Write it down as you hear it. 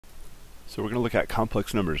So we're going to look at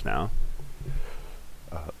complex numbers now.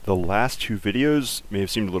 The last two videos may have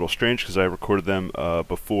seemed a little strange because I recorded them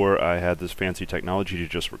before I had this fancy technology to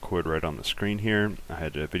just record right on the screen here. I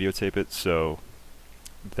had to videotape it, so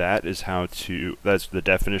that's the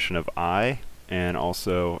definition of I, and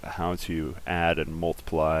also how to add and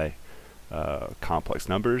multiply complex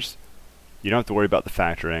numbers. You don't have to worry about the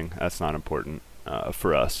factoring, that's not important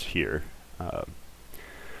for us here.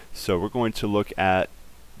 So we're going to look at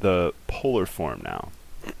the polar form now.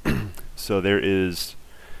 So there is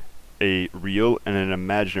a real and an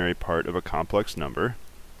imaginary part of a complex number,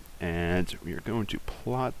 and we are going to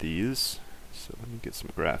plot these. So let me get some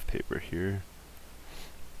graph paper here.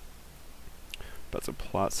 About to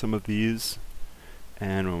plot some of these,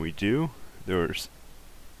 and when we do, there's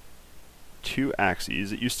two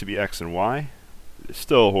axes. It used to be x and y. It's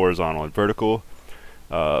still horizontal and vertical.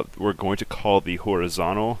 We're going to call the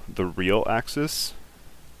horizontal the real axis.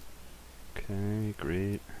 Okay,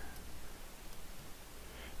 great.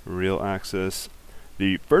 Real axis.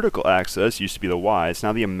 The vertical axis used to be the y. It's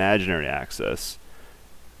now the imaginary axis.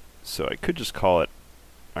 So I could just call it,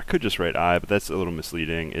 I could just write I, but that's a little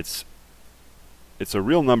misleading. It's a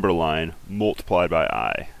real number line multiplied by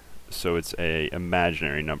I. So it's a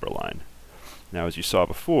imaginary number line. Now, as you saw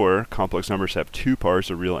before, complex numbers have two parts,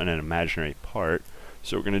 a real and an imaginary part.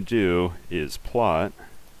 So what we're going to do is plot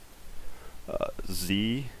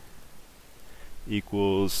z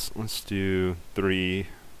equals, let's do 3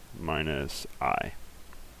 minus I.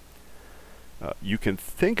 You can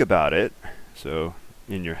think about it, so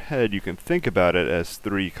in your head you can think about it as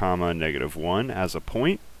 3 comma negative 1 as a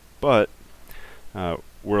point, but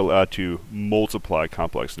we're allowed to multiply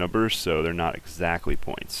complex numbers, so they're not exactly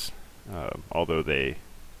points, although they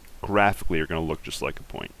graphically are going to look just like a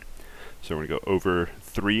point. So we're going to go over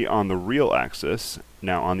 3 on the real axis.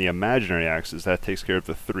 Now on the imaginary axis, that takes care of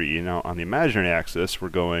the 3. Now on the imaginary axis, we're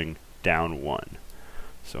going down 1.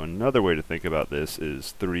 So another way to think about this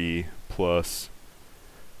is 3 plus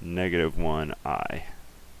negative 1i.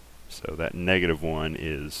 So that negative 1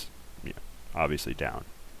 is obviously down.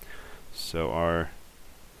 So our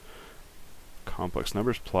complex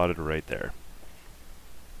numbers plotted right there.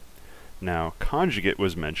 Now conjugate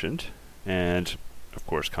was mentioned, and of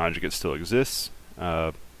course conjugate still exists.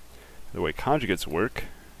 The way conjugates work,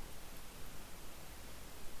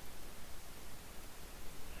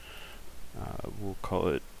 we'll call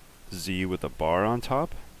it z with a bar on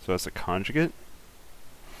top, so that's a conjugate.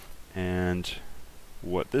 And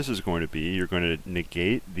what this is going to be, you're going to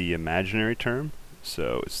negate the imaginary term,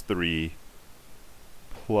 so it's 3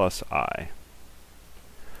 plus I.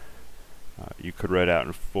 You could write out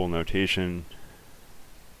in full notation,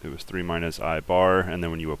 it was 3 minus I bar, and then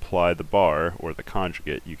when you apply the bar, or the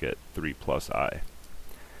conjugate, you get 3 plus I.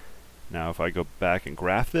 Now if I go back and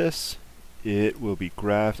graph this, it will be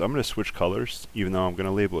graphed. I'm going to switch colors, even though I'm going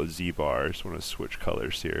to label it Z bar. I just want to switch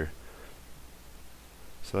colors here.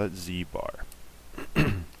 So that's Z bar.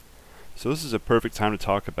 So this is a perfect time to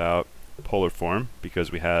talk about polar form,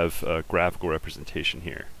 because we have a graphical representation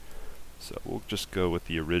here. So we'll just go with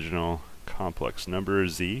the original complex number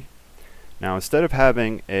Z. Now instead of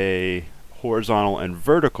having a horizontal and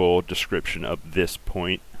vertical description of this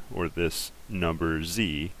point, or this number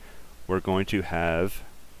Z, we're going to have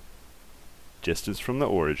distance from the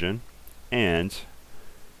origin and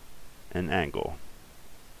an angle.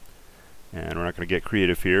 And we're not going to get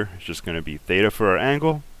creative here. It's just going to be theta for our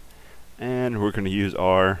angle, and we're going to use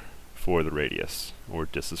r for the radius, or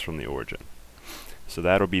distance from the origin. So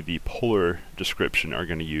that'll be the polar description. Are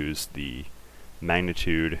going to use the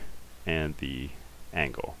magnitude and the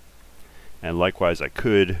angle. And likewise, I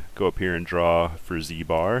could go up here and draw for z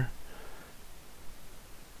bar.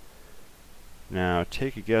 Now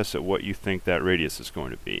take a guess at what you think that radius is going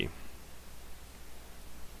to be.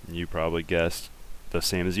 You probably guessed the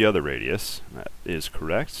same as the other radius. That is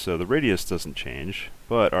correct. So the radius doesn't change,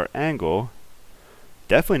 but our angle,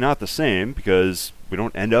 definitely not the same, because we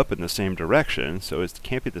don't end up in the same direction, so it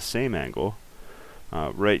can't be the same angle.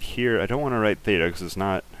 Right here, I don't want to write theta because it's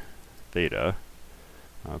not theta,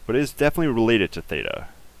 but it is definitely related to theta.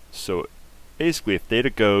 So basically, if theta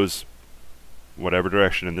goes whatever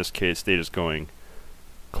direction, in this case theta is going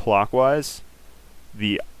clockwise,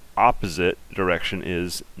 the opposite direction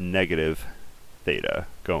is negative theta,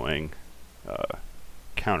 going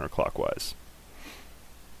counterclockwise.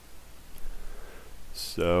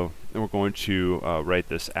 So then we're going to write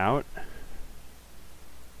this out.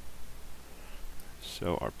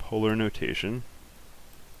 So our polar notation,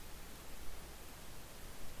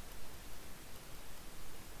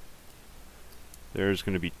 there's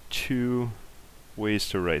going to be two ways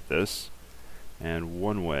to write this, and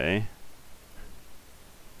one way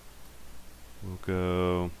we'll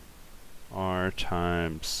go r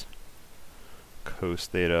times cos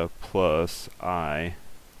theta plus I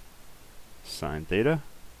sine theta.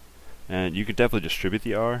 And you can definitely distribute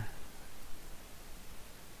the r.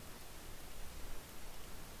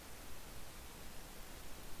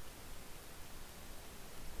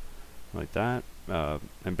 Like that.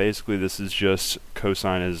 And basically this is just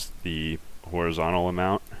cosine is the horizontal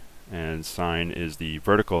amount and sine is the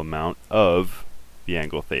vertical amount of the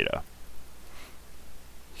angle theta.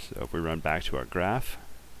 So if we run back to our graph,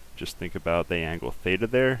 just think about the angle theta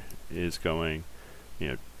there is going,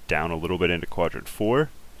 down a little bit into quadrant 4.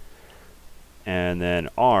 And then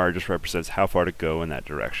r just represents how far to go in that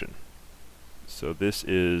direction. So this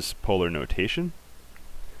is polar notation.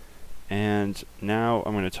 And now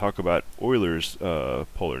I'm going to talk about Euler's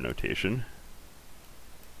polar notation.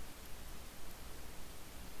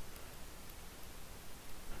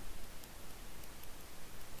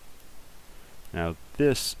 Now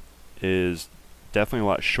this is definitely a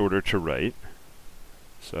lot shorter to write.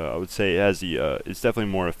 So I would say it has the, it's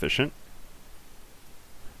definitely more efficient.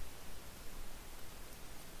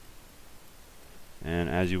 And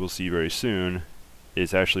as you will see very soon,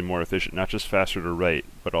 it's actually more efficient, not just faster to write,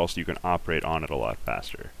 but also you can operate on it a lot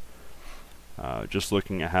faster. Just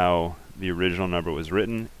looking at how the original number was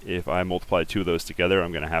written, if I multiply two of those together,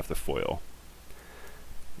 I'm going to have to FOIL.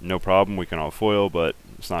 No problem, we can all FOIL, but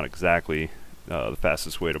it's not exactly the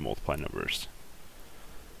fastest way to multiply numbers.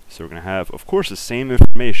 So we're going to have, of course, the same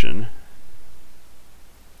information,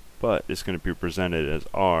 but it's going to be presented as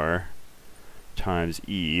r times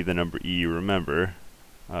e, the number e you remember.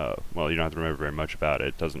 Well, you don't have to remember very much about it.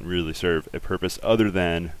 It doesn't really serve a purpose other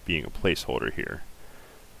than being a placeholder here.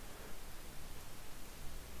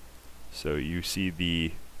 So you see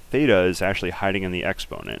the theta is actually hiding in the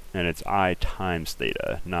exponent, and it's I times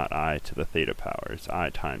theta, not I to the theta power. It's I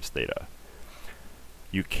times theta.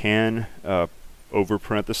 You can over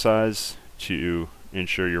parenthesize to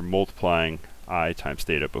ensure you're multiplying I times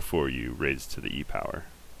theta before you raise to the e power.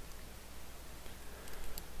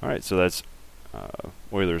 Alright, so that's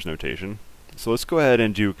Euler's notation. So let's go ahead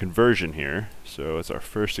and do conversion here. So it's our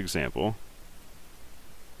first example.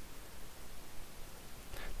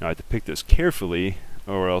 Now I have to pick this carefully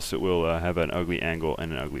or else it will have an ugly angle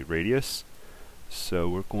and an ugly radius. So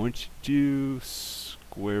we're going to do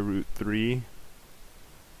square root 3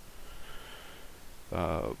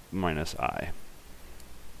 minus I.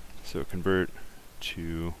 So convert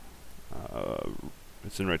to,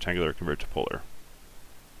 it's in rectangular, convert to polar.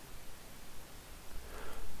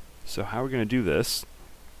 So how are we going to do this?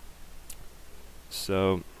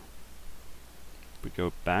 So we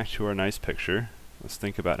go back to our nice picture. Let's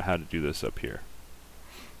think about how to do this up here.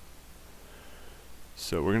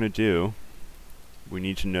 So we're going to do, we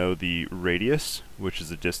need to know the radius, which is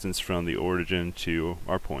the distance from the origin to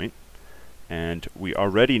our point. And we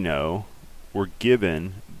already know we're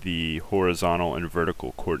given the horizontal and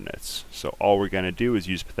vertical coordinates. So all we're going to do is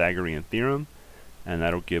use Pythagorean theorem, and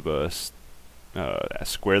that'll give us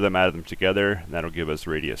square them out of them together, and that'll give us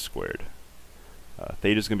radius squared.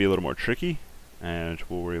 Theta is going to be a little more tricky, and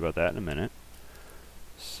we'll worry about that in a minute.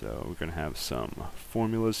 So we're going to have some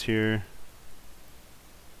formulas here.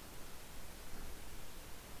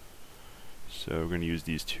 So we're going to use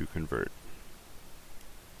these to convert.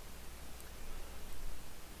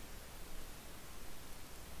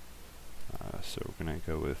 So we're going to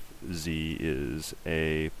go with z is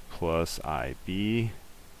a plus ib.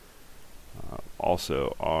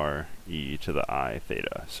 Also r e to the I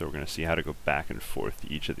theta. So we're going to see how to go back and forth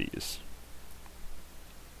to each of these.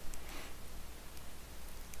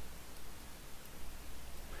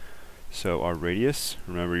 So our radius,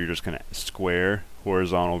 remember you're just going to square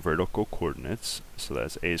horizontal vertical coordinates. So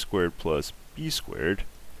that's a squared plus b squared.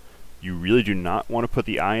 You really do not want to put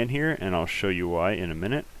the I in here, and I'll show you why in a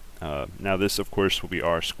minute. Now this of course will be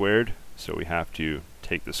r squared, so we have to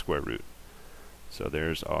take the square root. So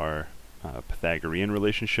there's our Pythagorean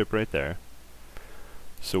relationship right there.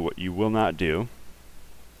 So what you will not do,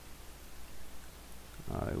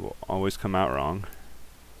 it will always come out wrong.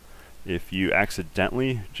 If you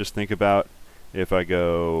accidentally, just think about if I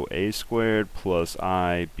go a squared plus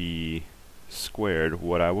ib squared,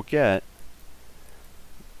 what I will get,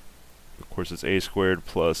 of course it's a squared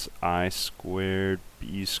plus I squared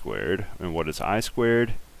b squared, and what is I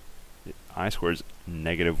squared? I squared is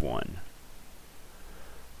 -1.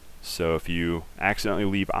 So if you accidentally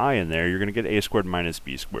leave I in there, you're going to get a squared minus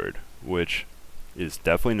b squared, which is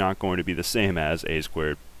definitely not going to be the same as a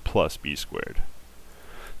squared plus b squared.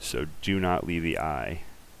 So do not leave the I.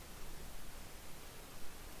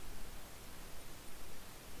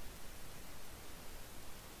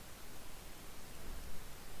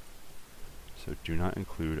 So do not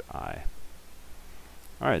include I.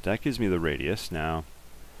 Alright, that gives me the radius. Now,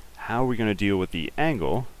 how are we going to deal with the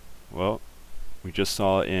angle? Well, we just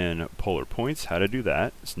saw in polar points how to do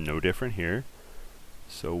that. It's no different here.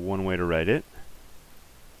 So one way to write it.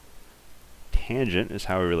 Tangent is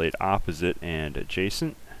how we relate opposite and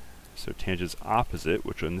adjacent. So tangent's opposite,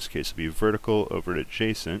 which in this case would be vertical over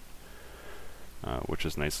adjacent, which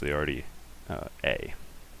is nicely already A.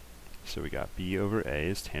 So we got B over A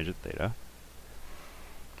is tangent theta.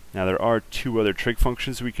 Now there are two other trig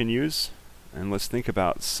functions we can use, and let's think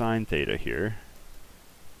about sine theta here.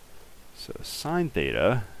 So sine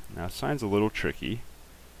theta, now sine's a little tricky.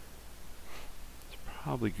 It's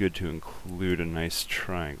probably good to include a nice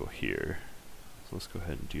triangle here. So let's go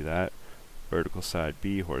ahead and do that. Vertical side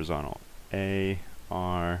B, horizontal A,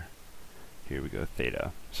 R, here we go,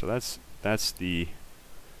 theta. So that's the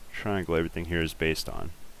triangle everything here is based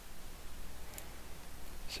on.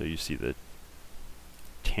 So you see the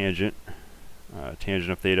tangent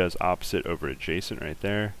of theta is opposite over adjacent right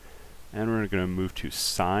there. And we're going to move to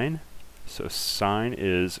sine. So sine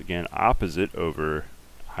is, again, opposite over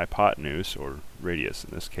hypotenuse, or radius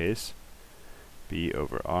in this case, B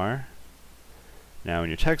over R. Now in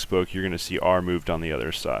your textbook, you're going to see R moved on the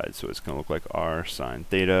other side. So it's going to look like R sine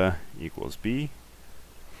theta equals B.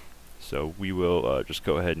 So we will just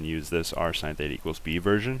go ahead and use this R sine theta equals B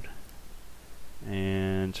version.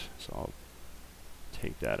 And so I'll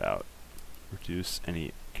take that out, reduce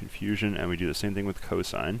any confusion, and we do the same thing with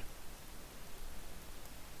cosine.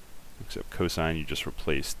 Except cosine, you just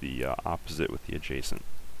replace the opposite with the adjacent.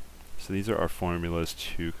 So these are our formulas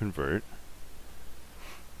to convert.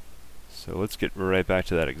 So let's get right back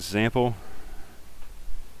to that example,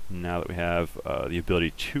 now that we have the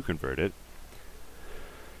ability to convert it.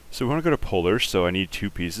 So we want to go to polar, so I need two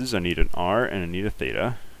pieces. I need an R and I need a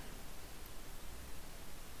theta.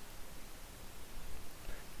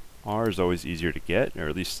 R is always easier to get, or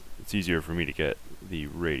at least it's easier for me to get the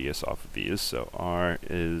radius off of these. So R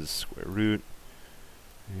is square root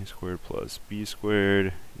A squared plus B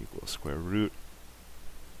squared equals square root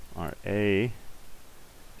RA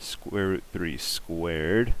square root 3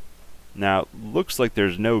 squared. Now, looks like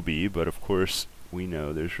there's no B, but of course we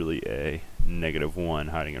know there's really a -1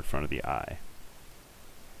 hiding in front of the I.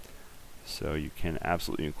 So you can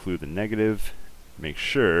absolutely include the negative. Make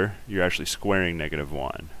sure you're actually squaring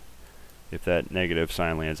 -1. If that negative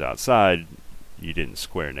sign lands outside, you didn't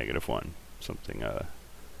square -1. Something, you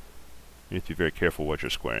have to be very careful what you're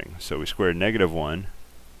squaring. So we squared -1,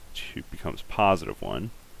 it becomes +1.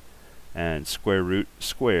 And square root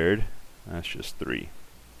squared, that's just 3.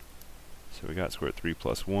 So we got square root 3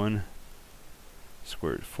 plus 1,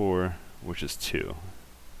 square root 4, which is 2.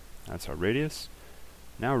 That's our radius.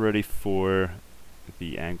 Now we're ready for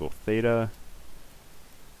the angle theta.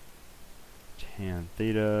 Tan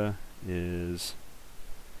theta is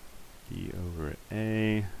B over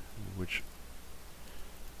A, which,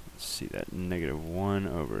 let's see, that -1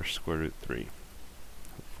 over square root 3.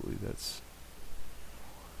 Hopefully that's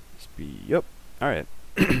B. Yep. Alright.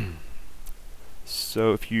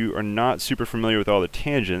 So if you are not super familiar with all the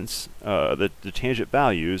tangents, the tangent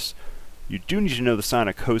values, you do need to know the sine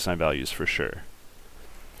and cosine values for sure.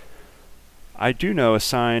 I do know a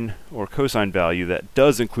sine or cosine value that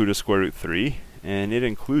does include a square root 3, and it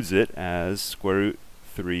includes it as square root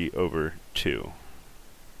 3 over 2.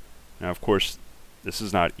 Now of course this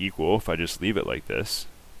is not equal if I just leave it like this.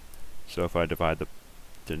 So if I divide the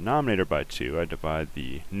denominator by 2, I divide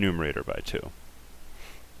the numerator by 2.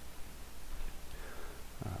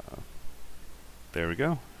 There we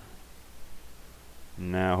go.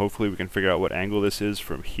 Now hopefully we can figure out what angle this is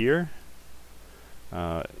from here.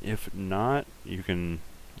 If not, you can,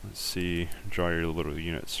 let's see, draw your little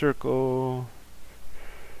unit circle.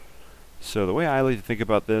 So the way I like to think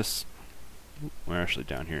about this, we're actually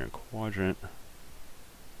down here in quadrant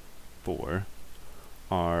 4,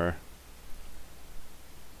 are,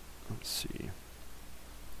 let's see,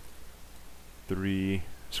 3,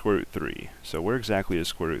 square root 3. So where exactly is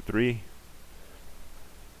square root 3?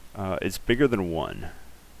 It's bigger than 1,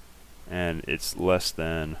 and it's less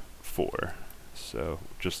than 4. So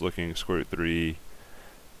just looking, square root 3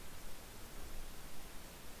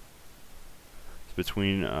 is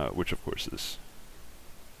between, which of course is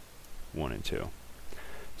 1 and 2.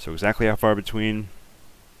 So exactly how far between?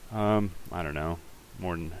 I don't know,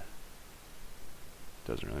 more than,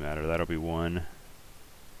 doesn't really matter, that'll be 1.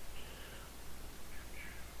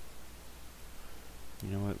 You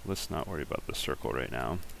know what, let's not worry about the circle right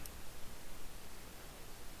now.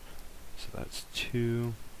 So that's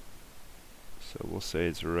 2. So we'll say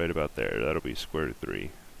it's right about there. That'll be square root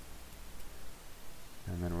 3.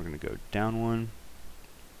 And then we're going to go down one.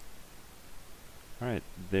 Alright,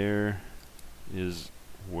 there is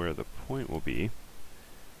where the point will be.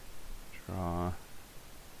 Draw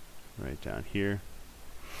right down here.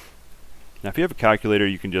 Now if you have a calculator,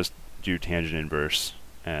 you can just do tangent inverse,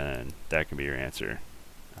 and that can be your answer.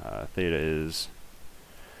 Theta is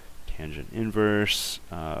tangent inverse.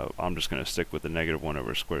 I'm just going to stick with the -1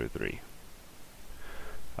 over square root of 3.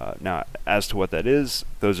 Now, as to what that is,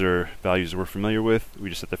 those are values we're familiar with. We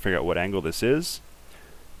just have to figure out what angle this is.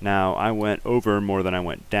 Now, I went over more than I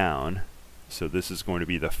went down, so this is going to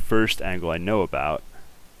be the first angle I know about,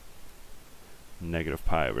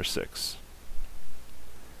 -pi/6.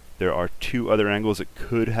 There are two other angles that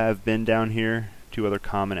could have been down here, two other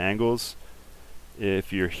common angles.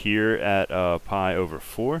 If you're here at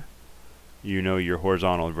pi/4, you know your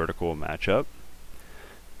horizontal and vertical will match up.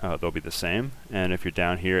 They'll be the same. And if you're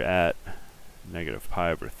down here at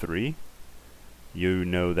 -pi/3, you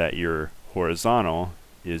know that your horizontal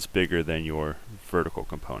is bigger than your vertical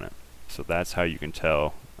component. So that's how you can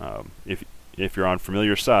tell, if you're on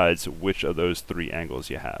familiar sides, which of those three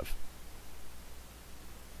angles you have.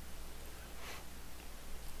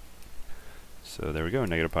 So there we go,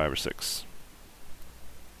 -pi/6.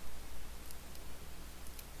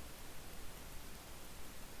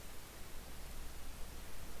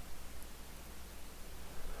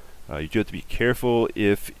 You do have to be careful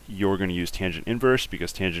if you're going to use tangent inverse,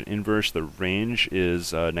 because tangent inverse, the range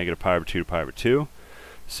is -pi/2 to pi/2.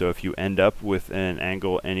 So if you end up with an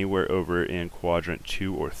angle anywhere over in quadrant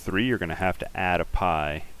 2 or 3, you're going to have to add a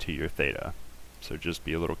pi to your theta. So just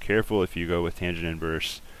be a little careful if you go with tangent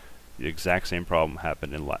inverse. The exact same problem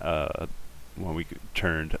happened in when we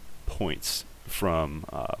turned points from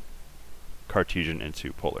Cartesian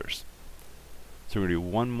into polars. So we're going to do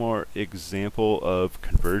one more example of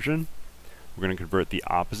conversion. We're going to convert the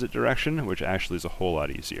opposite direction, which actually is a whole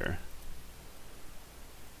lot easier.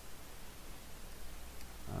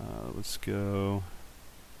 Let's go.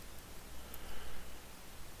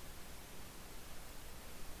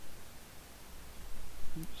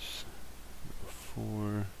 Oops.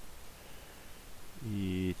 4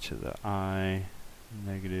 e to the I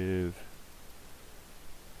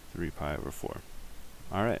 -3pi/4.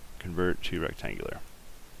 Alright, convert to rectangular.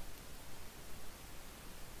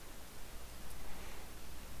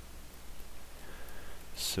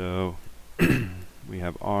 So we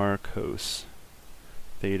have r cos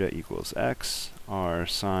theta equals x, r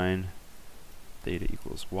sine theta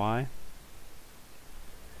equals y.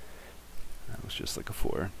 That was just like a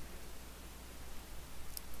 4.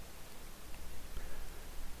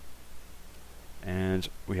 And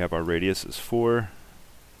we have our radius is 4.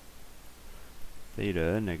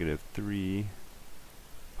 Theta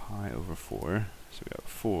 -3pi/4. So we got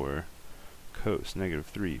 4 cos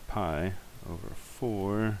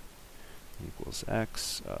 -3pi/4 equals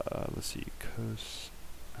x. Let's see, cos,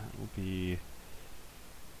 that will be,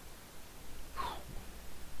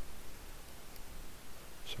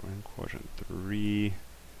 so we're in quadrant 3,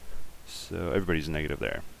 so everybody's negative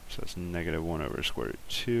there. So it's -1 over square root of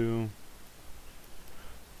 2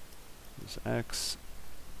 is x.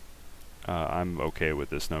 I'm okay with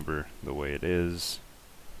this number the way it is.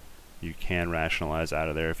 You can rationalize out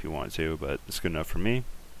of there if you want to, but it's good enough for me.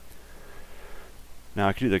 Now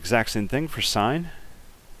I can do the exact same thing for sine.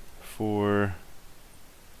 For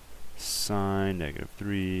sine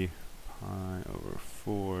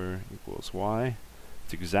 -3pi/4 equals y.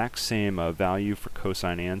 It's the exact same value for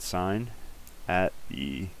cosine and sine at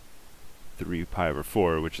the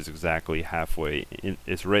 3pi/4, which is exactly halfway in,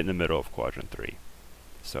 it's right in the middle of quadrant 3.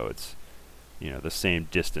 So it's, you know, the same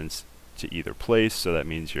distance to either place, so that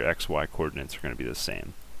means your xy coordinates are going to be the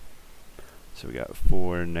same. So we got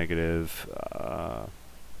 4 -1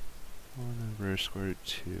 over square root of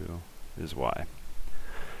 2 is y.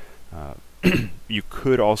 You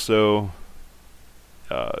could also,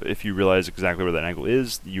 if you realize exactly where that angle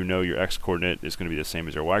is, you know your x coordinate is going to be the same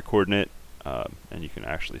as your y coordinate, and you can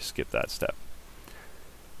actually skip that step.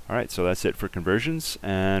 Alright, so that's it for conversions,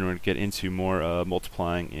 and we're going to get into more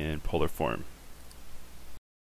multiplying in polar form.